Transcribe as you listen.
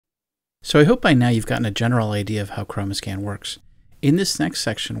So I hope by now you've gotten a general idea of how QromaScan works. In this next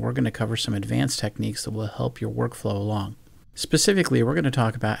section, we're going to cover some advanced techniques that will help your workflow along. Specifically, we're going to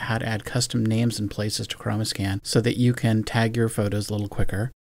talk about how to add custom names and places to QromaScan so that you can tag your photos a little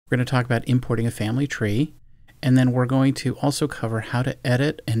quicker. We're going to talk about importing a family tree, and then we're going to also cover how to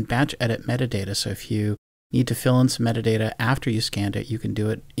edit and batch edit metadata. So if you need to fill in some metadata after you scanned it, you can do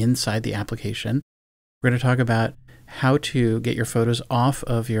it inside the application. We're going to talk about how to get your photos off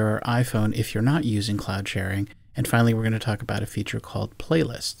of your iPhone if you're not using cloud sharing. And finally, we're going to talk about a feature called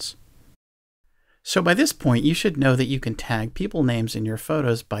playlists. So by this point, you should know that you can tag people names in your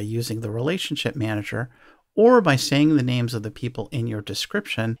photos by using the relationship manager or by saying the names of the people in your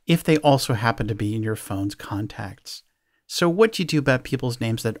description if they also happen to be in your phone's contacts. So what do you do about people's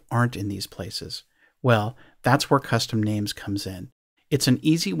names that aren't in these places? Well, that's where custom names comes in. It's an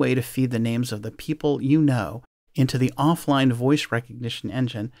easy way to feed the names of the people you know into the offline voice recognition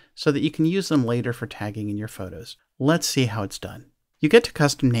engine so that you can use them later for tagging in your photos. Let's see how it's done. You get to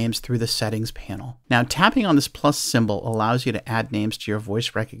custom names through the settings panel. Now, tapping on this plus symbol allows you to add names to your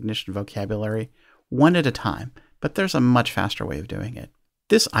voice recognition vocabulary one at a time, but there's a much faster way of doing it.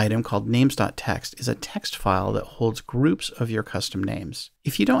 This item called names.txt is a text file that holds groups of your custom names.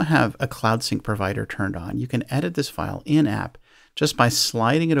 If you don't have a Cloud Sync provider turned on, you can edit this file in-app just by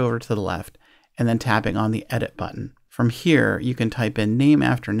sliding it over to the left and then tapping on the edit button. From here, you can type in name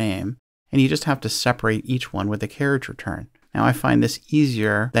after name, and you just have to separate each one with a carriage return. Now, I find this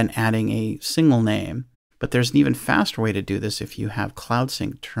easier than adding a single name, but there's an even faster way to do this if you have Cloud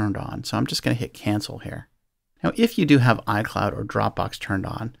Sync turned on. So I'm just going to hit cancel here. Now, if you do have iCloud or Dropbox turned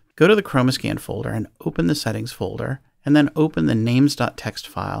on, go to the QromaScan folder and open the settings folder, and then open the names.txt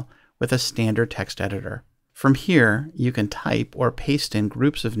file with a standard text editor. From here, you can type or paste in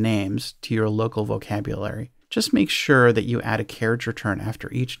groups of names to your local vocabulary. Just make sure that you add a carriage return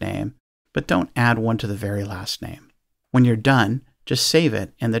after each name, but don't add one to the very last name. When you're done, just save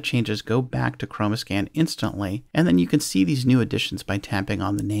it and the changes go back to QromaScan instantly, and then you can see these new additions by tapping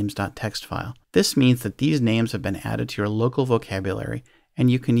on the names.txt file. This means that these names have been added to your local vocabulary and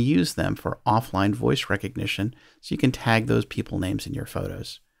you can use them for offline voice recognition so you can tag those people names in your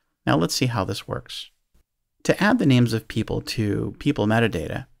photos. Now let's see how this works. To add the names of people to people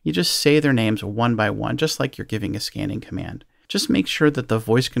metadata, you just say their names one by one, just like you're giving a scanning command. Just make sure that the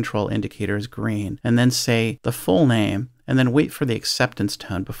voice control indicator is green, and then say the full name, and then wait for the acceptance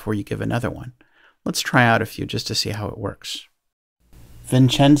tone before you give another one. Let's try out a few just to see how it works.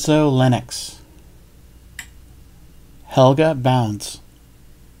 Vincenzo Lennox. Helga Bounds.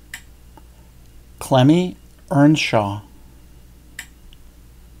 Clemmy Earnshaw.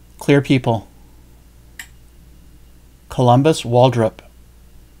 Clear People. Columbus Waldrop.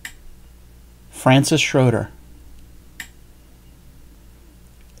 Francis Schroeder.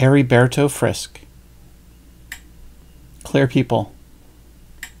 Heriberto Frisk. Clear People.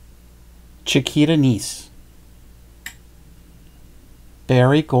 Chiquita Nice.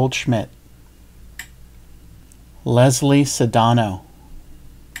 Barry Goldschmidt. Leslie Sedano.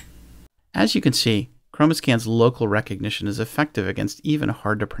 As you can see, QromaScan's local recognition is effective against even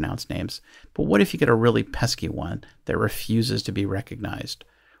hard to pronounce names. But what if you get a really pesky one that refuses to be recognized?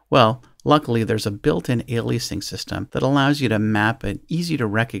 Well, luckily there's a built-in aliasing system that allows you to map an easy to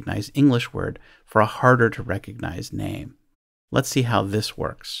recognize English word for a harder to recognize name. Let's see how this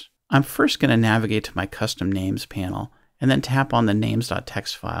works. I'm first going to navigate to my custom names panel and then tap on the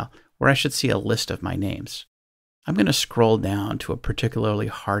names.txt file where I should see a list of my names. I'm going to scroll down to a particularly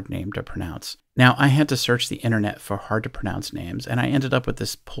hard name to pronounce. Now, I had to search the internet for hard to pronounce names, and I ended up with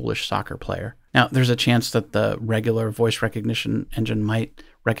this Polish soccer player. Now, there's a chance that the regular voice recognition engine might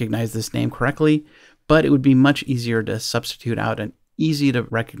recognize this name correctly, but it would be much easier to substitute out an easy to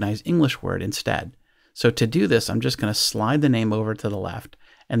recognize English word instead. So to do this, I'm just going to slide the name over to the left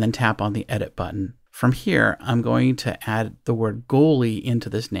and then tap on the edit button. From here, I'm going to add the word goalie into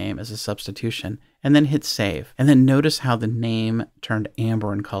this name as a substitution and then hit save. And then notice how the name turned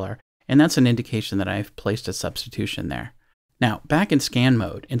amber in color. And that's an indication that I've placed a substitution there. Now, back in scan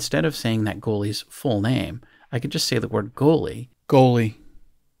mode, instead of saying that goalie's full name, I could just say the word goalie.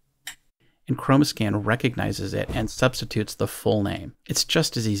 And QromaScan recognizes it and substitutes the full name. It's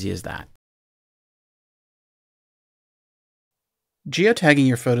just as easy as that. Geotagging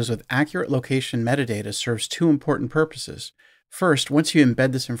your photos with accurate location metadata serves two important purposes. First, once you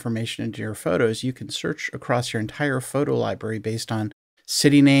embed this information into your photos, you can search across your entire photo library based on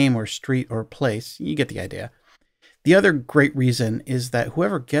city name or street or place. You get the idea. The other great reason is that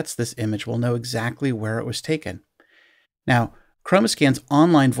whoever gets this image will know exactly where it was taken. Now, QromaScan's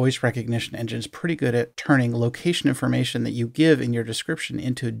online voice recognition engine is pretty good at turning location information that you give in your description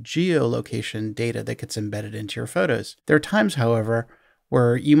into geolocation data that gets embedded into your photos. There are times, however,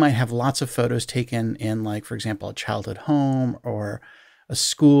 where you might have lots of photos taken in, like, for example, a childhood home or a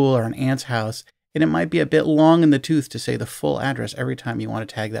school or an aunt's house, and it might be a bit long in the tooth to say the full address every time you want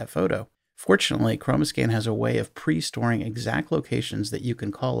to tag that photo. Fortunately, QromaScan has a way of pre-storing exact locations that you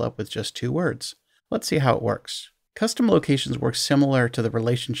can call up with just 2 words. Let's see how it works. Custom locations work similar to the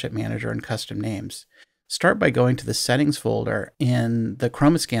relationship manager and custom names. Start by going to the settings folder in the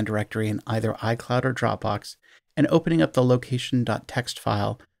QromaScan directory in either iCloud or Dropbox and opening up the location.txt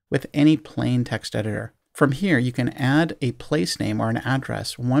file with any plain text editor. From here, you can add a place name or an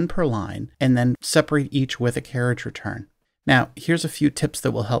address, 1 per line, and then separate each with a carriage return. Now, here's a few tips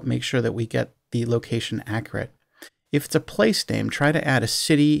that will help make sure that we get the location accurate. If it's a place name, try to add a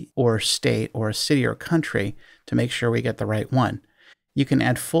city or state or a city or country to make sure we get the right one. You can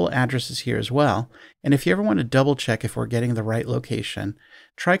add full addresses here as well. And if you ever want to double check if we're getting the right location,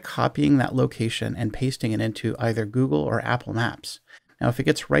 try copying that location and pasting it into either Google or Apple Maps. Now, if it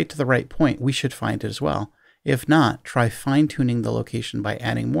gets right to the right point, we should find it as well. If not, try fine-tuning the location by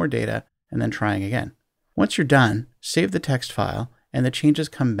adding more data and then trying again. Once you're done, save the text file and the changes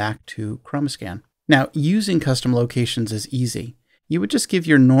come back to QromaScan. Now, using custom locations is easy. You would just give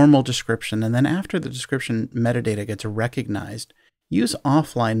your normal description, and then after the description metadata gets recognized, use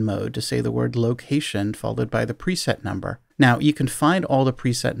offline mode to say the word location followed by the preset number. Now, you can find all the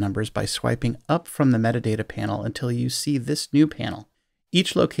preset numbers by swiping up from the metadata panel until you see this new panel.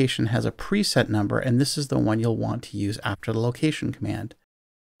 Each location has a preset number, and this is the one you'll want to use after the location command.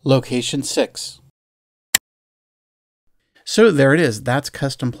 Location 6. So there it is, that's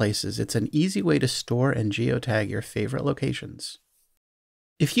custom places. It's an easy way to store and geotag your favorite locations.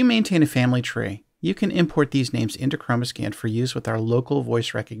 If you maintain a family tree, you can import these names into QromaScan for use with our local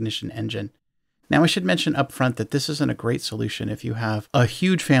voice recognition engine. Now, I should mention up front that this isn't a great solution if you have a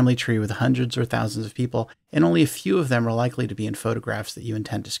huge family tree with hundreds or thousands of people, and only a few of them are likely to be in photographs that you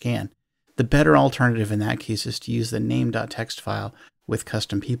intend to scan. The better alternative in that case is to use the name.txt file with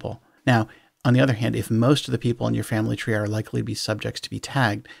custom people. Now, on the other hand, if most of the people in your family tree are likely to be subjects to be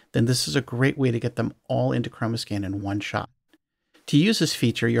tagged, then this is a great way to get them all into QromaScan in one shot. To use this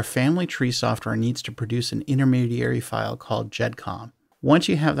feature, your family tree software needs to produce an intermediary file called GEDCOM. Once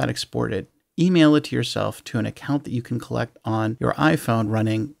you have that exported, email it to yourself to an account that you can collect on your iPhone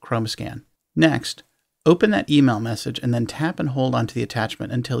running QromaScan. Next, open that email message and then tap and hold onto the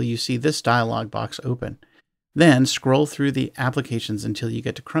attachment until you see this dialog box open. Then scroll through the applications until you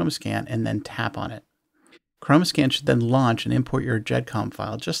get to QromaScan and then tap on it. QromaScan should then launch and import your GEDCOM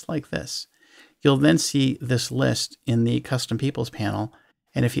file just like this. You'll then see this list in the Custom Peoples panel,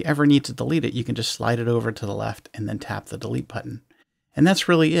 and if you ever need to delete it, you can just slide it over to the left and then tap the delete button. And that's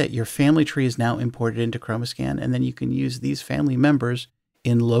really it. Your family tree is now imported into QromaScan, and then you can use these family members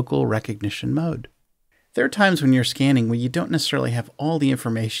in local recognition mode. There are times when you're scanning when you don't necessarily have all the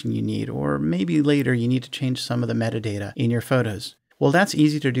information you need, or maybe later you need to change some of the metadata in your photos. Well, that's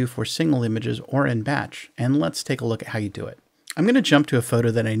easy to do for single images or in batch, and let's take a look at how you do it. I'm going to jump to a photo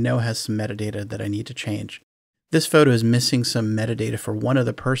that I know has some metadata that I need to change. This photo is missing some metadata for one of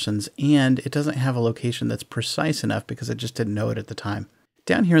the persons, and it doesn't have a location that's precise enough because I just didn't know it at the time.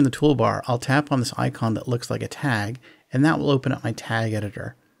 Down here in the toolbar, I'll tap on this icon that looks like a tag, and that will open up my tag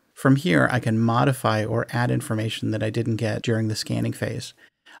editor. From here, I can modify or add information that I didn't get during the scanning phase.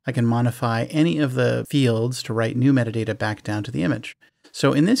 I can modify any of the fields to write new metadata back down to the image.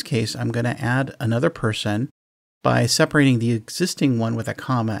 So in this case, I'm going to add another person by separating the existing one with a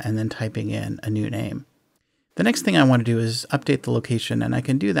comma and then typing in a new name. The next thing I want to do is update the location, and I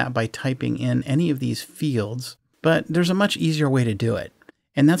can do that by typing in any of these fields, but there's a much easier way to do it.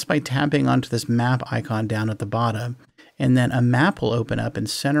 And that's by tapping onto this map icon down at the bottom, and then a map will open up and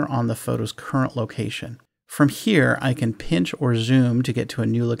center on the photo's current location. From here, I can pinch or zoom to get to a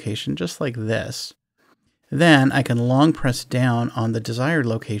new location, just like this. Then I can long press down on the desired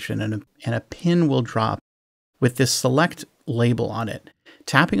location, and a pin will drop with this select label on it.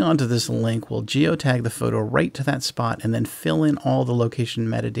 Tapping onto this link will geotag the photo right to that spot and then fill in all the location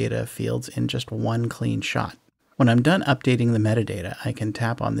metadata fields in just one clean shot. When I'm done updating the metadata, I can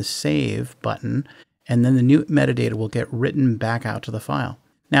tap on the Save button, and then the new metadata will get written back out to the file.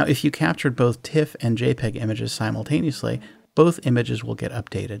 Now, if you captured both TIFF and JPEG images simultaneously, both images will get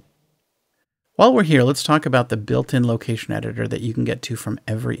updated. While we're here, let's talk about the built-in location editor that you can get to from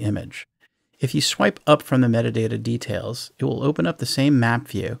every image. If you swipe up from the metadata details, it will open up the same map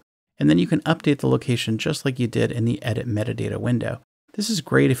view, and then you can update the location just like you did in the Edit Metadata window. This is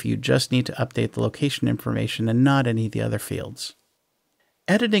great if you just need to update the location information and not any of the other fields.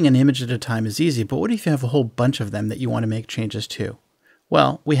 Editing an image at a time is easy, but what if you have a whole bunch of them that you want to make changes to?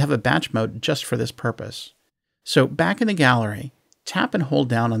 Well, we have a batch mode just for this purpose. So back in the gallery, tap and hold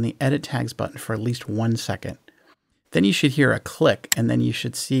down on the Edit Tags button for at least 1 second. Then you should hear a click, and then you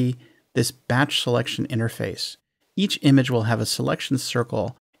should see this batch selection interface. Each image will have a selection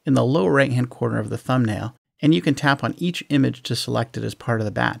circle in the lower right-hand corner of the thumbnail, and you can tap on each image to select it as part of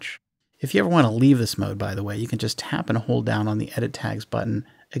the batch. If you ever want to leave this mode, by the way, you can just tap and hold down on the Edit Tags button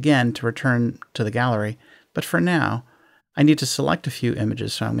again to return to the gallery. But for now, I need to select a few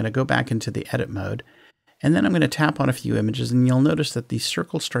images, so I'm going to go back into the edit mode, and then I'm going to tap on a few images, and you'll notice that the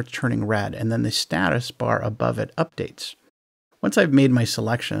circle starts turning red, and then the status bar above it updates. Once I've made my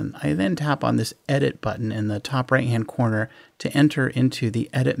selection, I then tap on this Edit button in the top right-hand corner to enter into the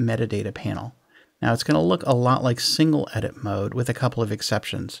Edit Metadata panel. Now it's going to look a lot like single edit mode with a couple of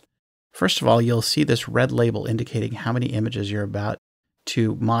exceptions. First of all, you'll see this red label indicating how many images you're about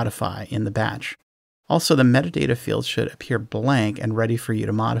to modify in the batch. Also, the metadata fields should appear blank and ready for you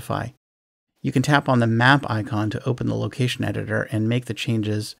to modify. You can tap on the map icon to open the location editor and make the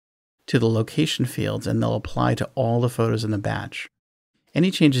changes to the location fields, and they'll apply to all the photos in the batch.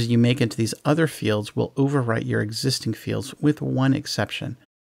 Any changes you make into these other fields will overwrite your existing fields, with one exception.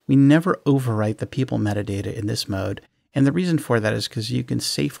 We never overwrite the people metadata in this mode, and the reason for that is because you can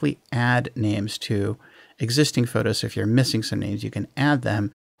safely add names to existing photos. If you're missing some names, you can add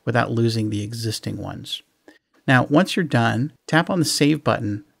them without losing the existing ones. Now, once you're done, tap on the Save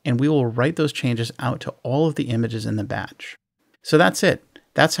button, and we will write those changes out to all of the images in the batch. So that's it.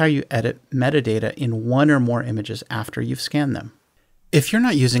 That's how you edit metadata in one or more images after you've scanned them. If you're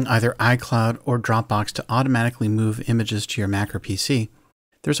not using either iCloud or Dropbox to automatically move images to your Mac or PC,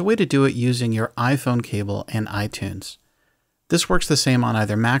 there's a way to do it using your iPhone cable and iTunes. This works the same on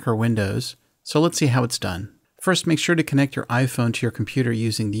either Mac or Windows, so let's see how it's done. First, make sure to connect your iPhone to your computer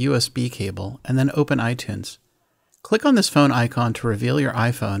using the USB cable, and then open iTunes. Click on this phone icon to reveal your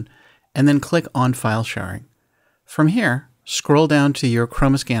iPhone, and then click on File Sharing. From here, scroll down to your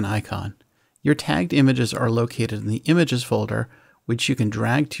QromaScan icon. Your tagged images are located in the Images folder, which you can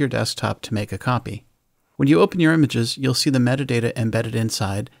drag to your desktop to make a copy. When you open your images, you'll see the metadata embedded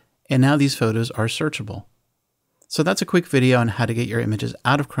inside, and now these photos are searchable. So that's a quick video on how to get your images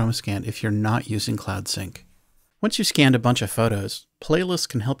out of QromaScan if you're not using Cloud Sync. Once you've scanned a bunch of photos, playlists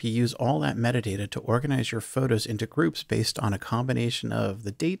can help you use all that metadata to organize your photos into groups based on a combination of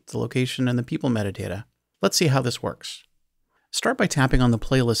the date, the location, and the people metadata. Let's see how this works. Start by tapping on the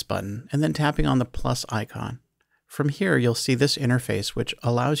Playlist button and then tapping on the plus icon. From here, you'll see this interface, which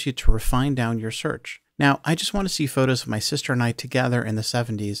allows you to refine down your search. Now, I just want to see photos of my sister and I together in the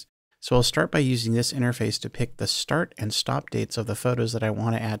 70s, so I'll start by using this interface to pick the start and stop dates of the photos that I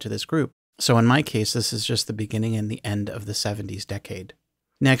want to add to this group. So in my case, this is just the beginning and the end of the 70s decade.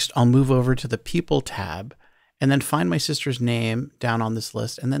 Next, I'll move over to the People tab and then find my sister's name down on this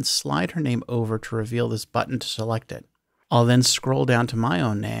list and then slide her name over to reveal this button to select it. I'll then scroll down to my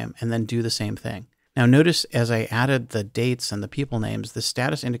own name and then do the same thing. Now notice as I added the dates and the people names, the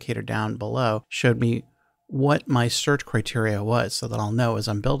status indicator down below showed me what my search criteria was so that I'll know as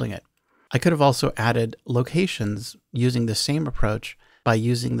I'm building it. I could have also added locations using the same approach by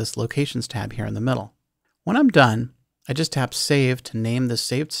using this Locations tab here in the middle. When I'm done, I just tap Save to name the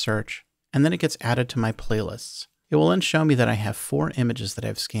saved search, and then it gets added to my playlists. It will then show me that I have 4 images that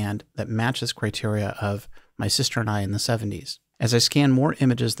I've scanned that match this criteria of my sister and I in the 70s. As I scan more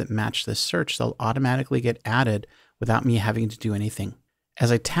images that match this search, they'll automatically get added without me having to do anything.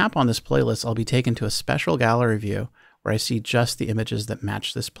 As I tap on this playlist, I'll be taken to a special gallery view where I see just the images that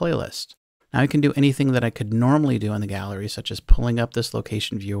match this playlist. Now I can do anything that I could normally do in the gallery, such as pulling up this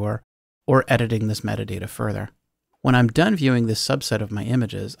location viewer or editing this metadata further. When I'm done viewing this subset of my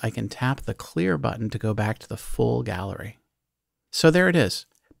images, I can tap the clear button to go back to the full gallery. So there it is.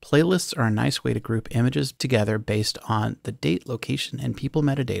 Playlists are a nice way to group images together based on the date, location, and people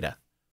metadata.